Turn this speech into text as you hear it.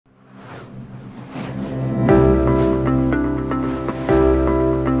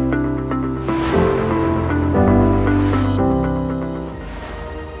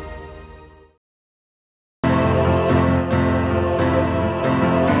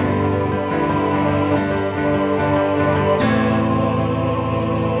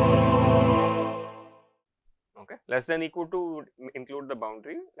less than equal to would include the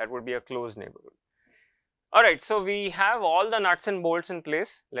boundary, that would be a closed neighborhood. Alright, so we have all the nuts and bolts in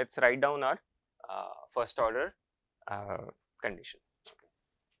place. Let's write down our first order condition.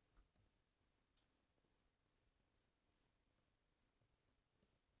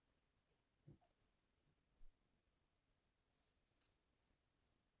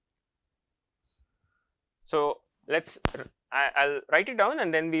 So I'll write it down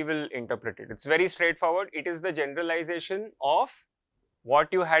and then we will interpret it. It's very straightforward. It is the generalization of what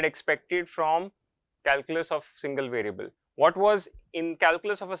you had expected from calculus of single variable. What was in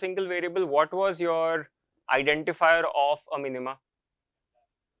calculus of a single variable, what was your identifier of a minima?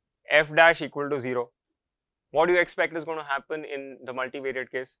 F dash equal to 0. What do you expect is going to happen in the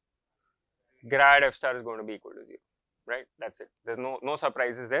multivariate case? Grad f star is going to be equal to 0, right? That's it. There's no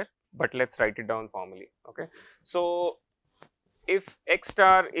surprises there, but let's write it down formally, okay? So if x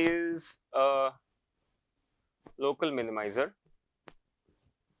star is a local minimizer,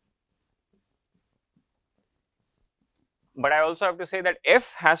 but I also have to say that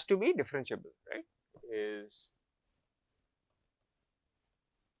f has to be differentiable, right? Is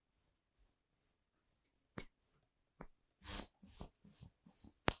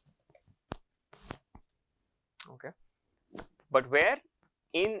okay, but where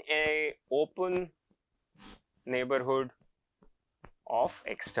in a open neighborhood of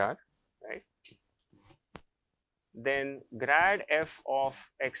x star, right, then grad f of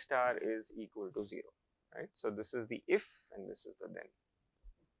x star is equal to 0, right? So this is the if and this is the then.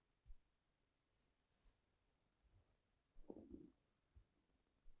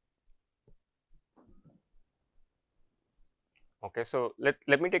 Okay, so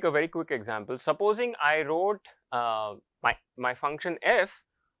let me take a very quick example. Supposing I wrote my function f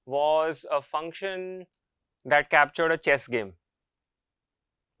was a function that captured a chess game.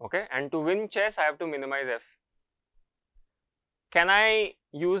 Okay, and to win chess I have to minimize f. Can I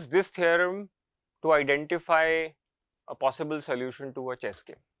use this theorem to identify a possible solution to a chess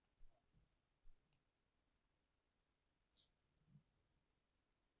game?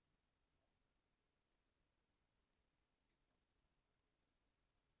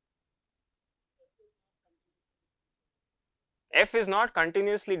 F is not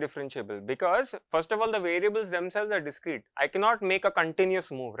continuously differentiable because first of all the variables themselves are discrete. I cannot make a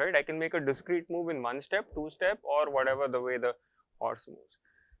continuous move, right? I can make a discrete move in 1 step, 2 step, or whatever the way the horse moves.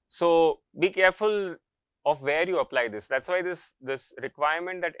 So be careful of where you apply this. That's why this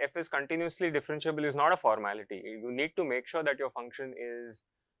requirement that f is continuously differentiable is not a formality. You need to make sure that your function is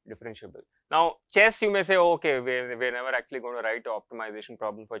differentiable. Now chess, you may say, oh, okay, we're never actually going to write an optimization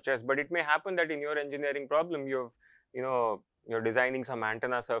problem for chess, but it may happen that in your engineering problem you're designing some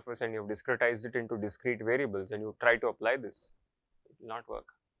antenna surface and you've discretized it into discrete variables and you try to apply this, it will not work.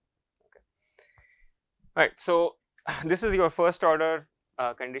 Okay. Right, so this is your first order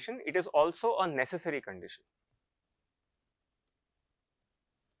condition. It is also a necessary condition.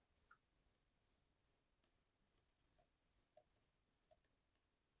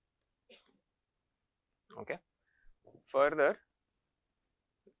 Okay. Further,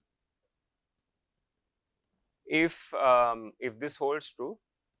 if this holds true,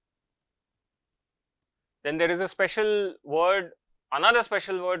 then there is a special word, another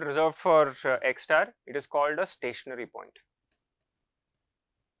special word reserved for x star. It is called a stationary point.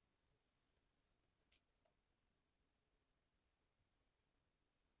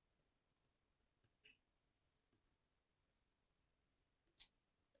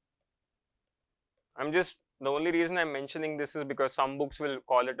 The only reason I'm mentioning this is because some books will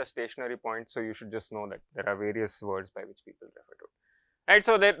call it a stationary point, so you should just know that there are various words by which people refer to it. Right,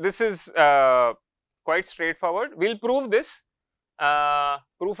 so this is quite straightforward. We'll prove this.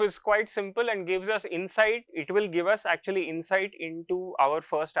 Proof is quite simple and gives us insight. It will give us actually insight into our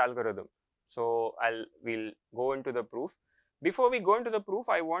first algorithm. So we'll go into the proof. Before we go into the proof,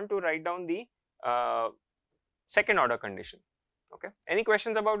 I want to write down the second order condition. Okay. Any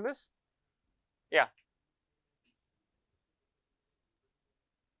questions about this? Yeah.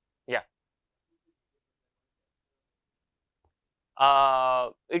 Yeah.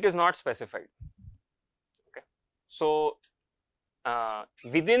 It is not specified. Okay. So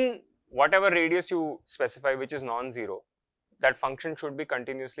within whatever radius you specify, which is non-zero, that function should be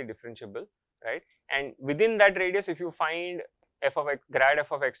continuously differentiable, right? And within that radius, if you find f of x, grad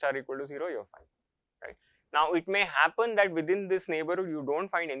f of x star equal to 0, you're fine, right? Now it may happen that within this neighborhood you don't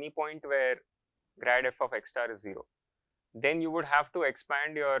find any point where grad f of x star is 0. Then you would have to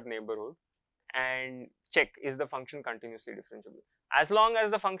expand your neighborhood and check, is the function continuously differentiable? As long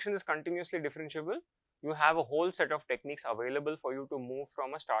as the function is continuously differentiable, you have a whole set of techniques available for you to move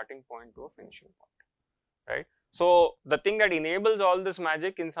from a starting point to a finishing point, right? So the thing that enables all this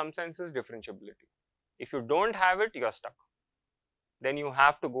magic in some sense is differentiability. If you don't have it, you're stuck. Then you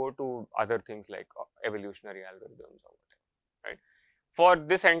have to go to other things like evolutionary algorithms or whatever, right? For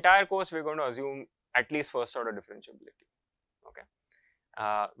this entire course, we're going to assume at least first order differentiability. Okay.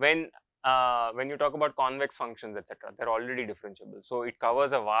 When you talk about convex functions, etc., they're already differentiable. So it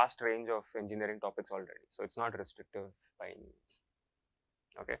covers a vast range of engineering topics already. So it's not restrictive by any means.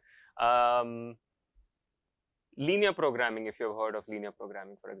 Okay. Linear programming, if you've heard of linear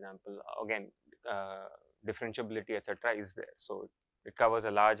programming, for example, again, differentiability, etc., is there. So it covers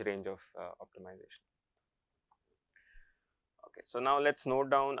a large range of optimization. Okay, so now let's note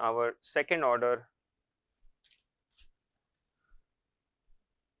down our second order.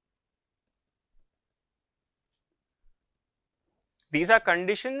 These are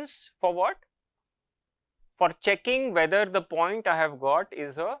conditions for what? For checking whether the point I have got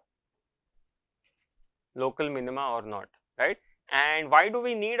is a local minima or not, right? And why do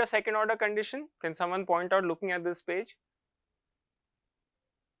we need a second order condition? Can someone point out looking at this page?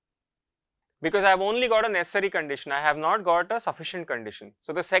 Because I have only got a necessary condition, I have not got a sufficient condition.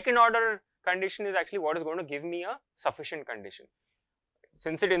 So the second order condition is actually what is going to give me a sufficient condition.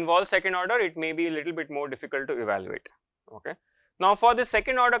 Since it involves second order, it may be a little bit more difficult to evaluate. Okay. Now for the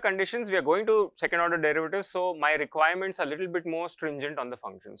second order conditions, we are going to second order derivatives. So my requirements are a little bit more stringent on the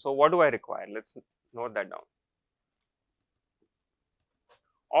function. So what do I require? Let's note that down.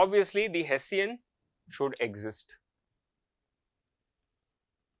 Obviously, the Hessian should exist.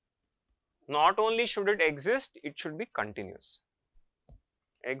 Not only should it exist, it should be continuous.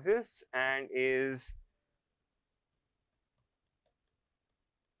 Exists and is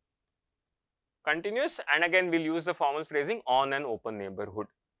continuous, and again we'll use the formal phrasing on an open neighborhood.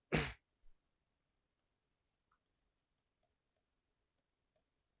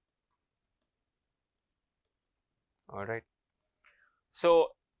 All right.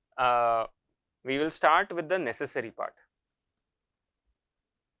 So we will start with the necessary part.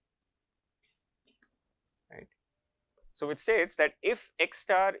 Right. So it states that if x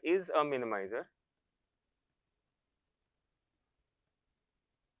star is a minimizer,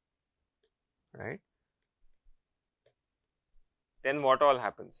 right, then what all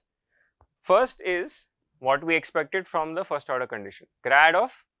happens? First is what we expected from the first order condition. Grad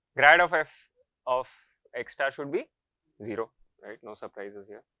of f of x star should be 0, right? No surprises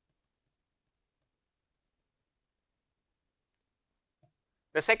here.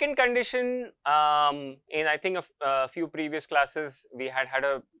 The second condition, in I think a few previous classes, we had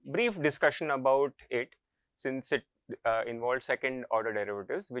a brief discussion about it, since it involved second order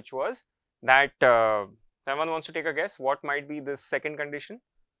derivatives, which was that someone wants to take a guess what might be this second condition.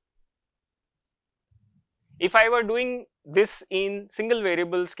 If I were doing this in single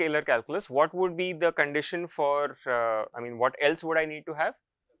variable scalar calculus, what would be the condition for, I mean, what else would I need to have?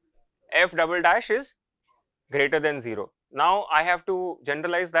 F double dash is greater than 0. Now I have to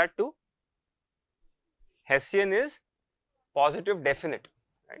generalize that to Hessian is positive definite,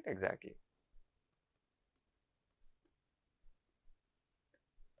 right? Exactly.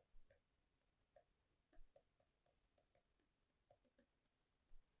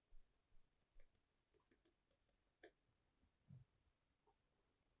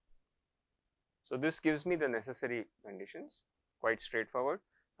 So this gives me the necessary conditions, quite straightforward.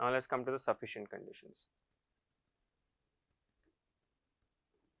 Now let's come to the sufficient conditions.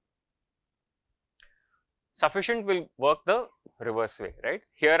 Sufficient will work the reverse way, right?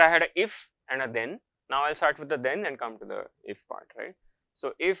 Here I had a if and a then. Now I'll start with the then and come to the if part, right?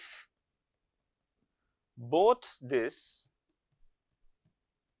 So if both this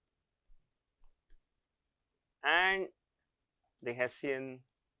and the Hessian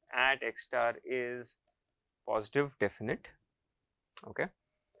at x star is positive definite, okay,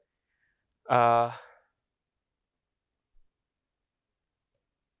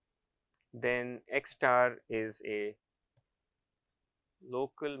 then x star is a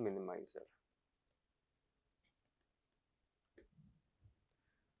local minimizer.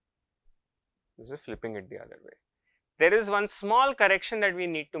 This is flipping it the other way. There is one small correction that we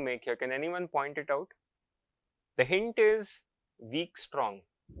need to make here. Can anyone point it out? The hint is weak strong.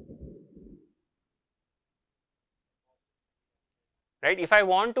 Right? If I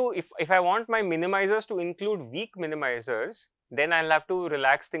want to, if I want my minimizers to include weak minimizers, then I'll have to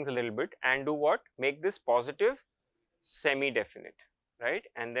relax things a little bit and do what? Make this positive semi-definite, right?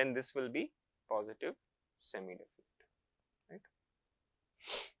 And then this will be positive semi-definite, right?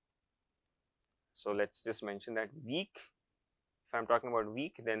 So let's just mention that weak, if I'm talking about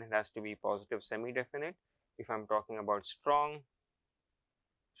weak, then it has to be positive semi-definite. If I'm talking about strong, it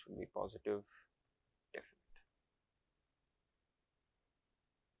should be positive definite.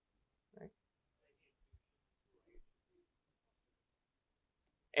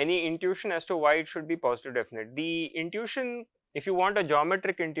 Any intuition as to why it should be positive definite? The intuition, if you want a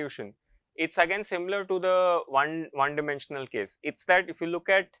geometric intuition, it's again similar to the one-dimensional case. It's that if you look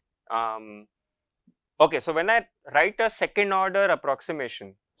at, okay, so when I write a second order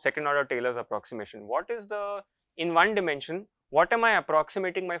approximation, second order Taylor's approximation, what is the, in one dimension, what am I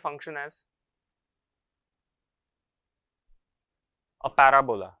approximating my function as? A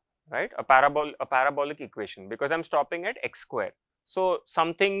parabola, right? A parabolic equation, because I'm stopping at x square. So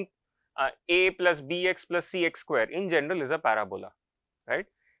something a plus bx plus cx square in general is a parabola, right?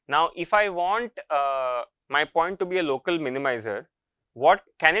 Now, if I want my point to be a local minimizer, what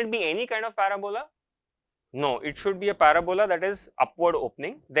can it be? Any kind of parabola? No, it should be a parabola that is upward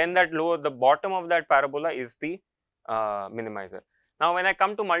opening. Then that lower, the bottom of that parabola is the minimizer. Now, when I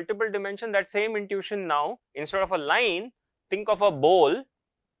come to multiple dimension, that same intuition now, instead of a line, think of a bowl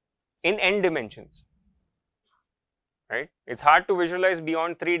in n dimensions, right? It's hard to visualize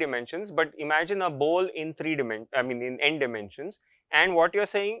beyond 3 dimensions, but imagine a bowl in in n dimensions, and what you're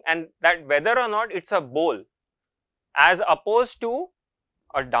saying, and that whether or not it's a bowl, as opposed to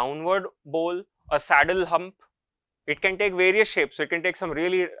a downward bowl, a saddle hump, it can take various shapes. So it can take some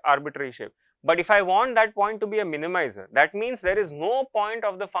really arbitrary shape. But if I want that point to be a minimizer, that means there is no point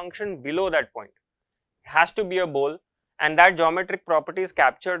of the function below that point. It has to be a bowl, and that geometric property is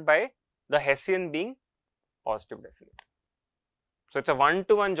captured by the Hessian being positive definite. So it's a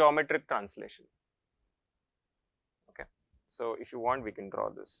one-to-one geometric translation. Okay. So if you want, we can draw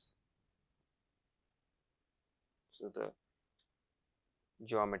this. So the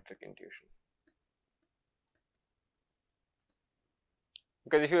geometric intuition.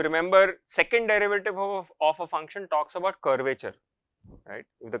 Because if you remember, second derivative of a function talks about curvature, right?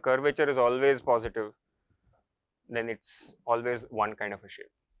 If the curvature is always positive, then it's always one kind of a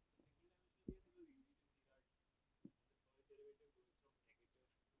shape.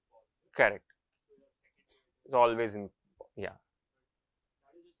 Correct. It's always in, yeah.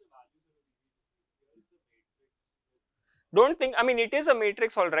 Don't think, I mean, it is a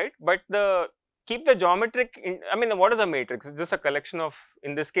matrix, all right, but keep the geometric, I mean, what is a matrix? It's just a collection of,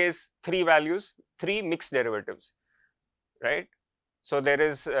 in this case, 3 values, 3 mixed derivatives, right? So there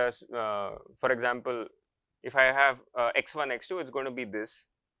is, for example, if I have x1, x2, it's going to be this.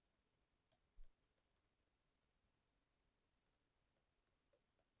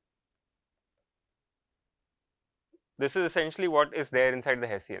 This is essentially what is there inside the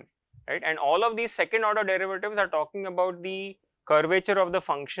Hessian, right? And all of these second order derivatives are talking about the curvature of the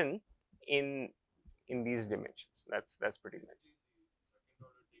function in these dimensions. That's pretty much.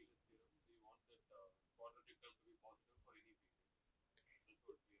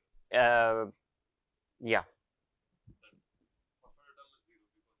 Yeah.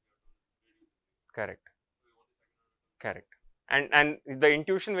 Correct. Correct. And the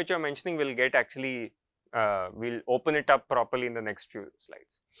intuition which you're mentioning will get actually, we'll open it up properly in the next few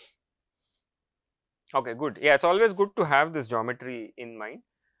slides. Okay, good. Yeah, it's always good to have this geometry in mind.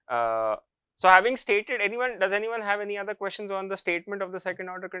 So having stated, does anyone have any other questions on the statement of the second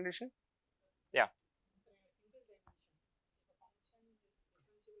order condition? Yeah.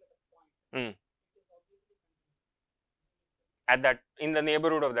 At that, in the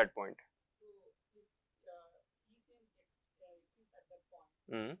neighborhood of that point.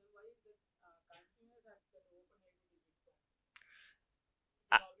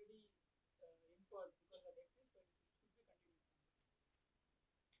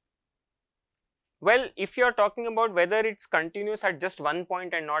 Well, if you are talking about whether it's continuous at just one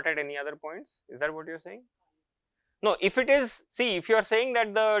point and not at any other points, is that what you're saying? No, if it is, see, if you are saying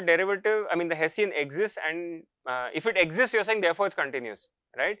that the derivative, I mean the Hessian exists, and if it exists, you're saying therefore it's continuous,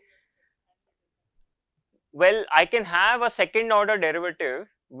 right? Well, I can have a second order derivative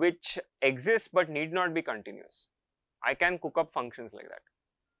which exists but need not be continuous. I can cook up functions like that,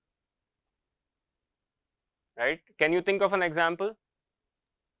 right? Can you think of an example?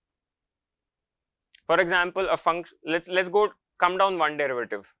 For example, a function, let's come down one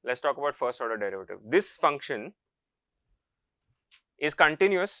derivative. Let's talk about first order derivative. This function is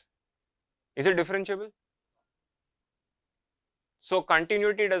continuous. Is it differentiable? So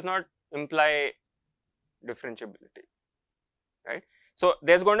continuity does not imply differentiability, right? So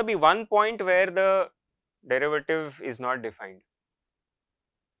there's going to be one point where the derivative is not defined.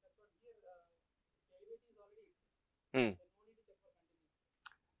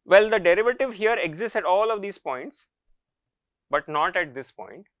 Well, the derivative here exists at all of these points, but not at this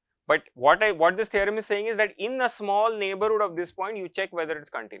point. But what this theorem is saying is that in a small neighborhood of this point, you check whether it's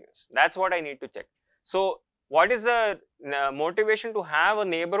continuous. That's what I need to check. So what is the motivation to have a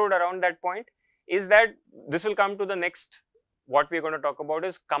neighborhood around that point is that this will come to the next what we're going to talk about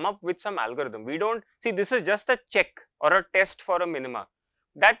is come up with some algorithm. We don't see, this is just a check or a test for a minima.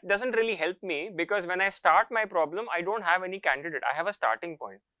 That doesn't really help me, because when I start my problem, I don't have any candidate. I have a starting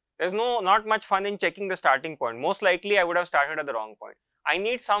point. There's not much fun in checking the starting point. Most likely I would have started at the wrong point. I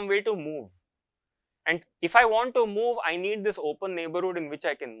need some way to move. And if I want to move, I need this open neighborhood in which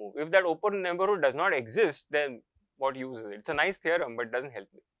I can move. If that open neighborhood does not exist, then what use is it? It's a nice theorem, but it doesn't help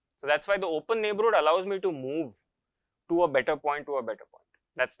me. So that's why the open neighborhood allows me to move to a better point,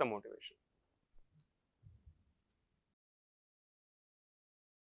 That's the motivation.